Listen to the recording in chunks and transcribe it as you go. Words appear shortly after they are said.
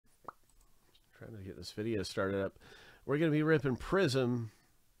Trying to get this video started up. We're going to be ripping Prizm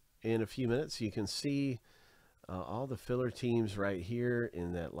in a few minutes. You can see all the filler teams right here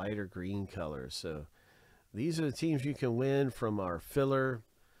in that lighter green color. So these are the teams you can win from our filler.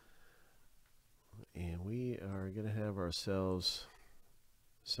 And we are going to have ourselves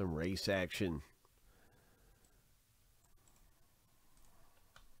some race action.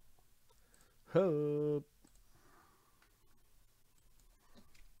 Hope.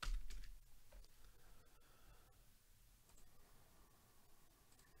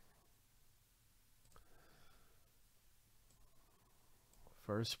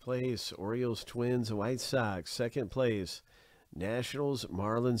 First place, Orioles, Twins, and White Sox. Second place, Nationals,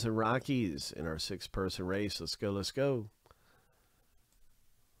 Marlins, and Rockies in our 6-person race. Let's go, let's go.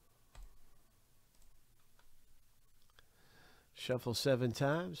 Shuffle 7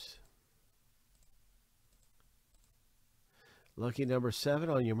 times. Lucky number 7.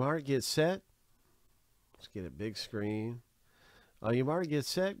 On your mark, get set. Let's get it big screen. On your mark, get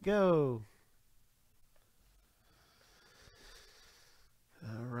set, go.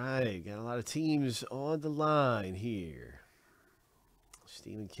 All right, got a lot of teams on the line here.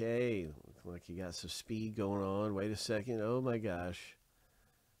 Stephen K, looks like you got some speed going on. Wait a second. Oh my gosh.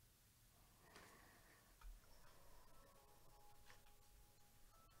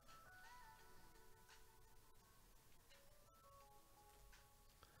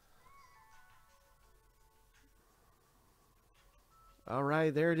 All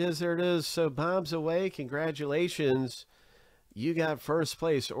right, there it is. There it is. So bombs away. Congratulations. You got first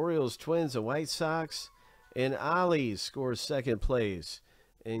place. Orioles, Twins, and White Sox. And Ali scores second place.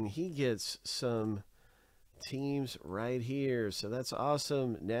 And he gets some teams right here. So that's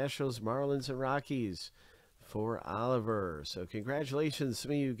awesome. Nationals, Marlins, and Rockies for Oliver. So congratulations to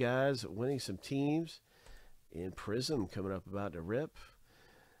some of you guys winning some teams in Prizm coming up about to rip.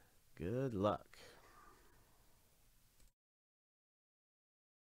 Good luck.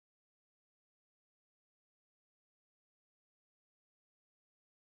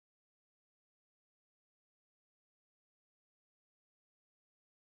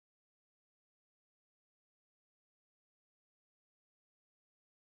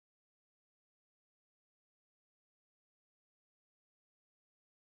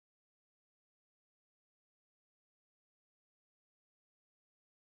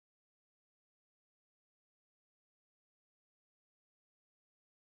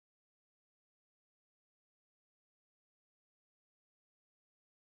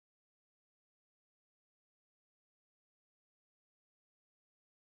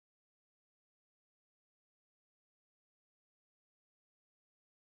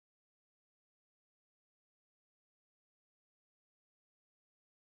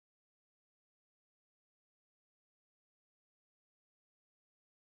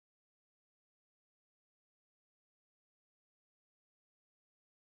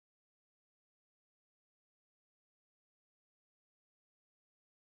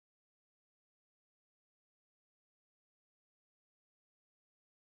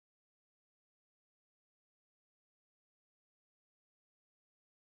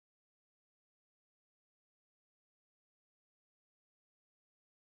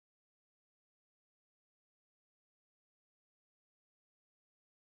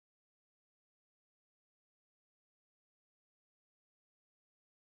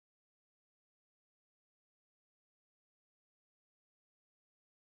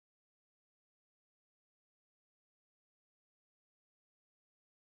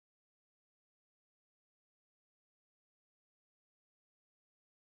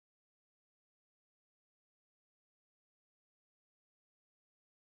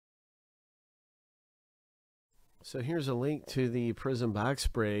 So here's a link to the Prizm box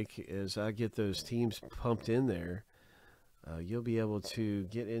break. As I get those teams pumped in there, you'll be able to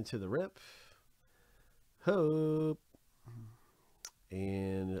get into the rip. Hope.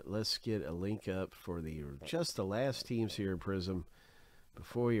 And let's get a link up for just the last teams here in Prizm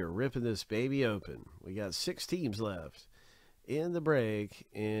before you're ripping this baby open. We got 6 teams left in the break,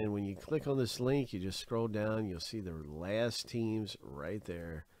 and when you click on this link, you just scroll down, you'll see the last teams right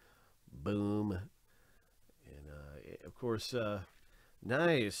there. Boom. And of course,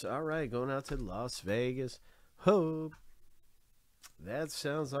 nice. All right, going out to Las Vegas. Hope. That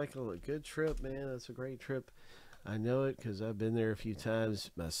sounds like a good trip, man. That's a great trip. I know it because I've been there a few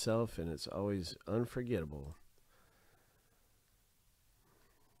times myself, and it's always unforgettable.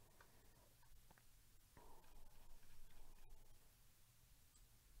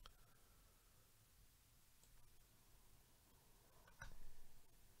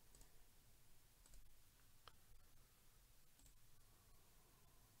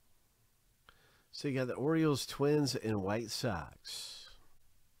 So you got the Orioles, Twins, and White Sox.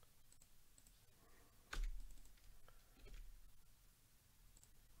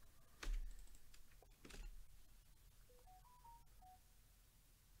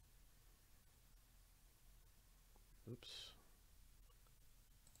 Oops.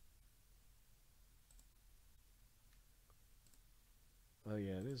 Oh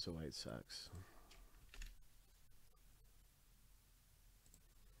yeah, it is the White Sox.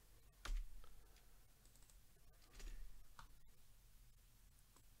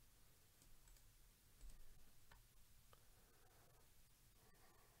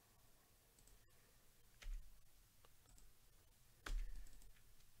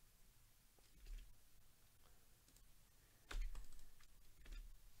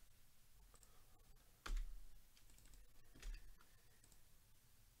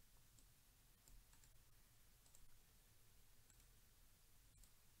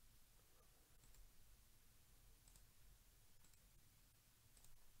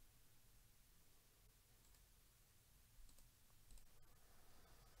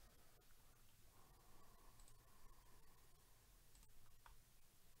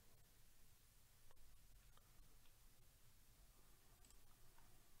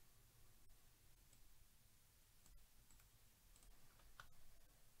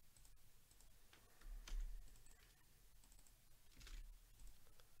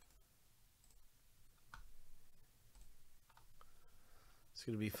 It's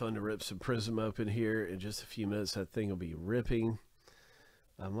going to be fun to rip some Prizm open here in just a few minutes. That thing will be ripping.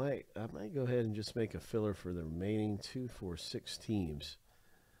 I might go ahead and just make a filler for the remaining 2, 4, 6 teams.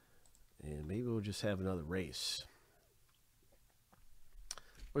 And maybe we'll just have another race.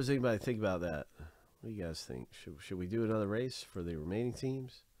 What does anybody think about that? What do you guys think? Should we do another race for the remaining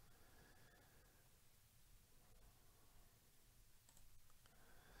teams?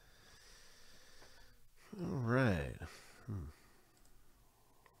 All right.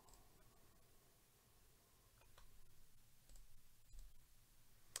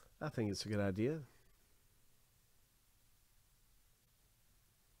 I think it's a good idea.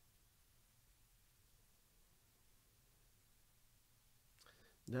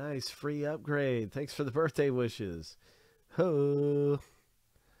 Nice free upgrade. Thanks for the birthday wishes. Ho!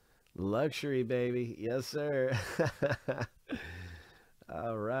 Luxury, baby. Yes, sir.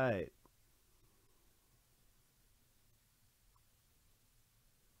 All right.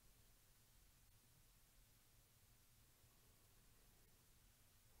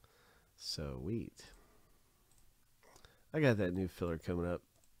 Sweet. I got that new filler coming up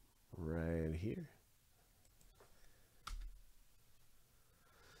right here.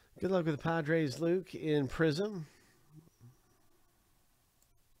 Good luck with the Padres, Luke, in Prizm.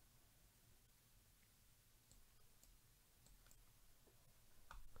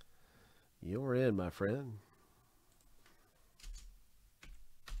 You're in, my friend.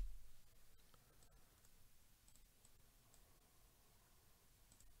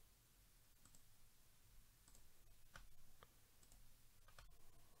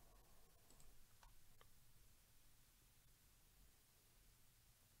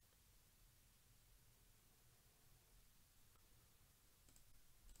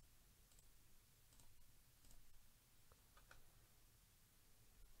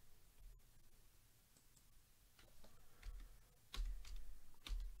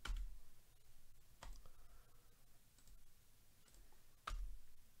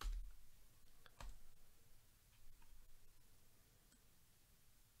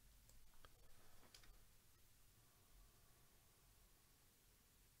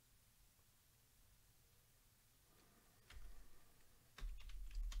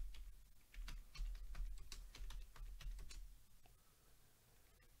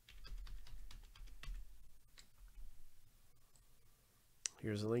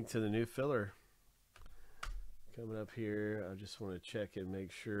 Here's a link to the new filler coming up here. I just want to check and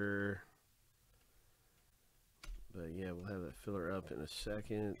make sure. But yeah, we'll have that filler up in a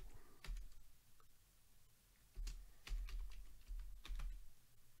second.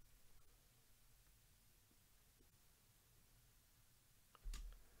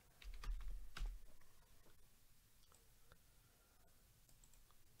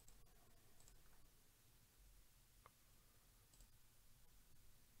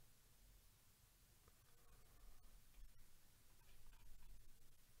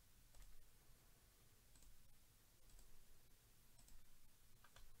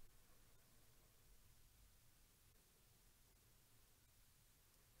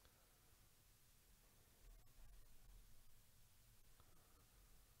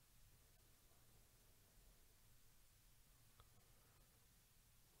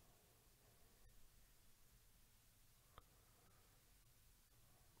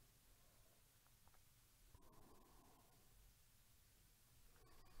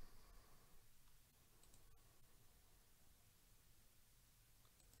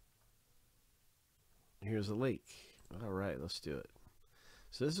 Here's a link. All right, let's do it.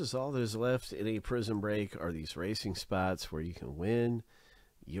 So this is all that is left in a Prizm break are these racing spots where you can win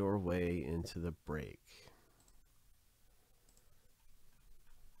your way into the break.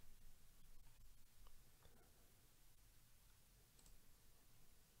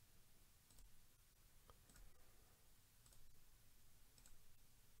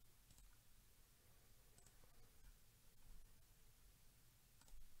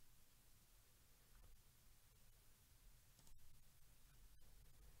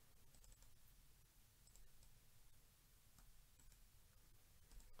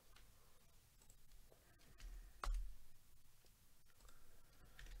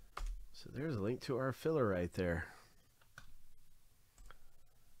 So there's a link to our filler right there.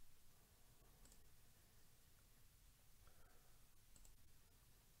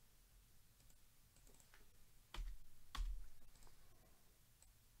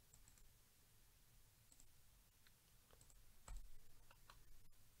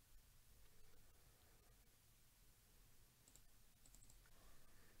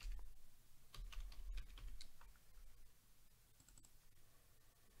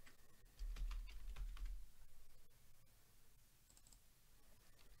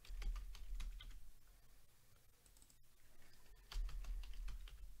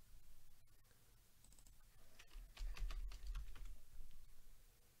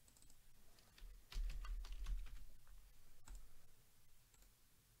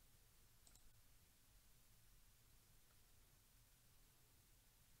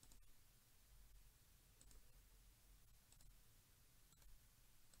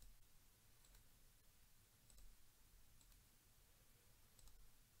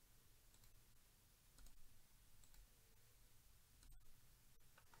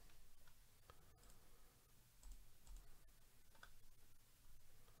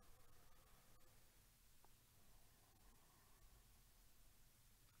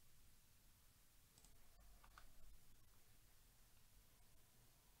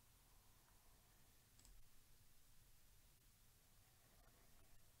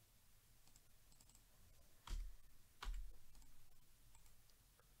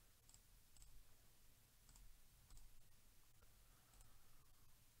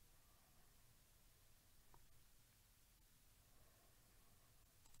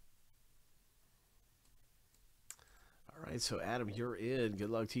 All right, so Adam, you're in.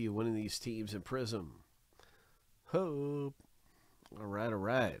 Good luck to you winning these teams in Prizm. Hope. All right, all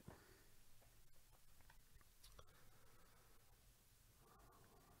right.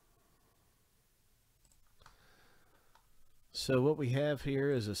 So what we have here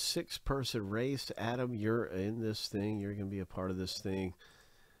is a 6-person race. Adam, you're in this thing. You're going to be a part of this thing.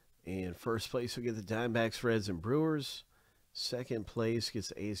 And first place will get the Diamondbacks, Reds, and Brewers. Second place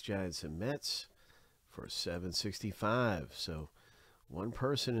gets A's, Giants, and Mets for $765. So one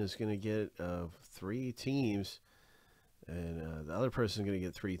person is going to get 3 teams, and the other person is going to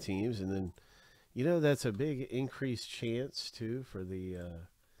get 3 teams. And then, you know, that's a big increased chance, too, for the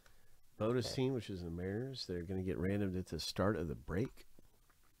bonus team, which is the Mariners. They're going to get randomed at the start of the break.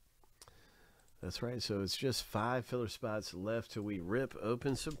 That's right. So it's just 5 filler spots left till we rip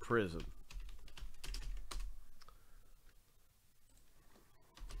open some Prizm.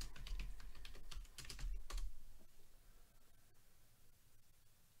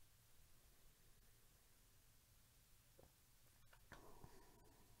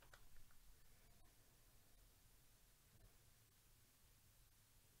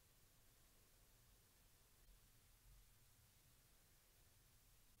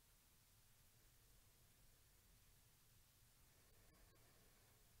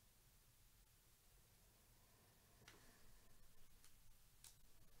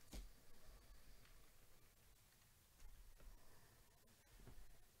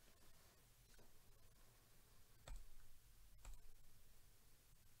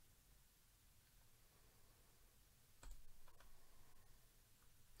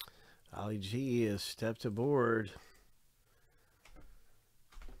 Ollie G has stepped aboard.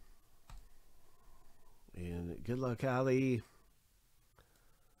 And good luck, Ollie.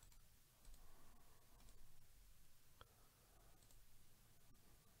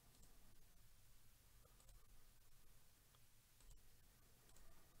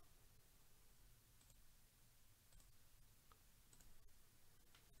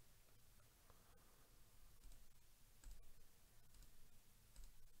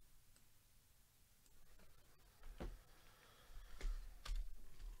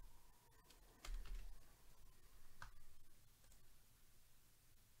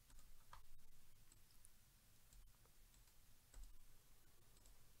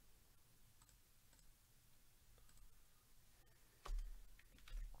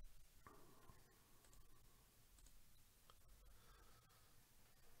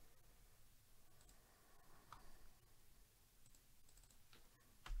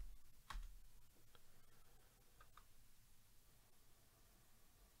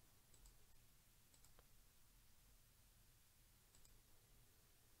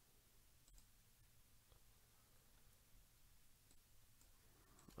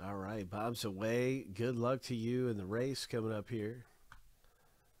 right, Bob's away. Good luck to you in the race coming up here.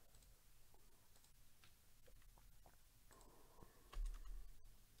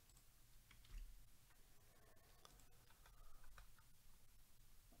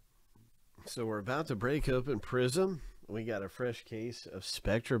 So we're about to break open Prizm. We got a fresh case of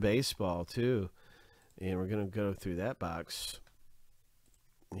Spectra Baseball too, and we're going to go through that box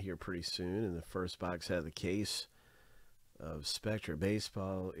here pretty soon. And the first box out of the case of Spectra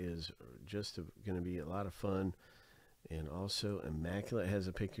Baseball is just going to be a lot of fun. And also Immaculate has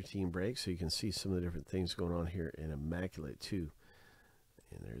a pick your team break, so you can see some of the different things going on here in Immaculate too.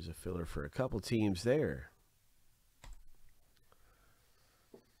 And there's a filler for a couple teams there.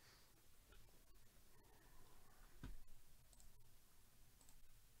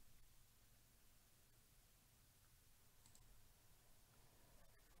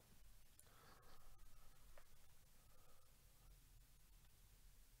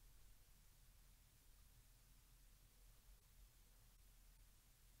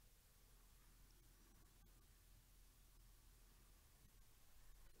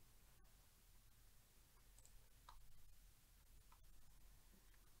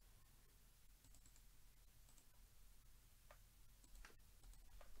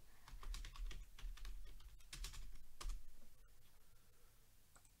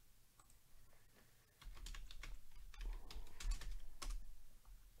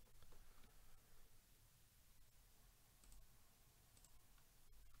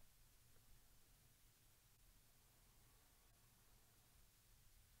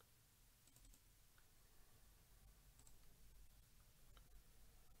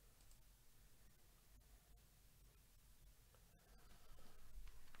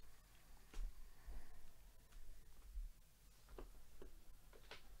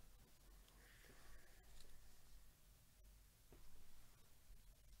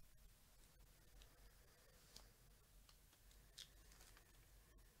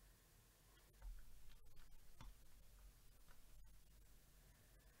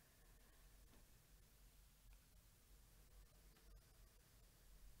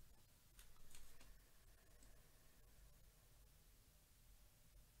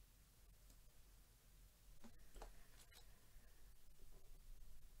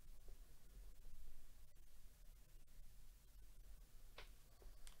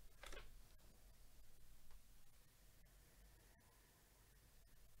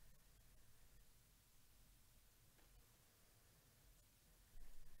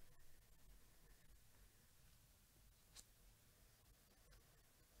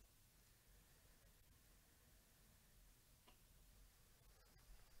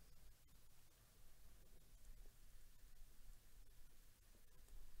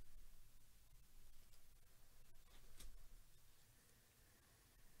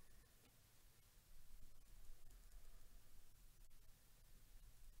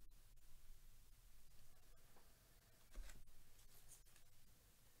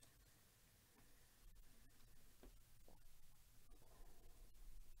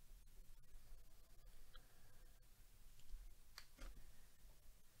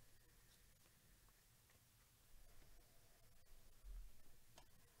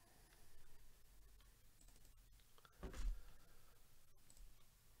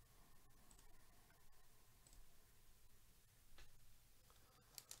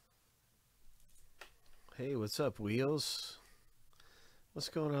 Hey, what's up, Wheels? What's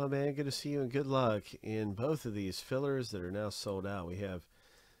going on, man? Good to see you and good luck in both of these fillers that are now sold out. We have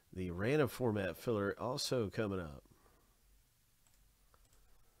the random format filler also coming up.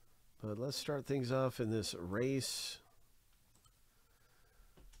 But let's start things off in this race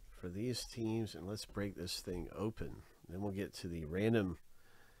for these teams, and let's break this thing open. Then we'll get to the random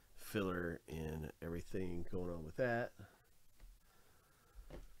filler and everything going on with that.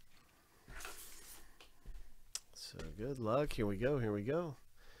 So good luck. Here we go. Here we go.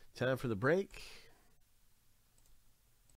 Time for the break.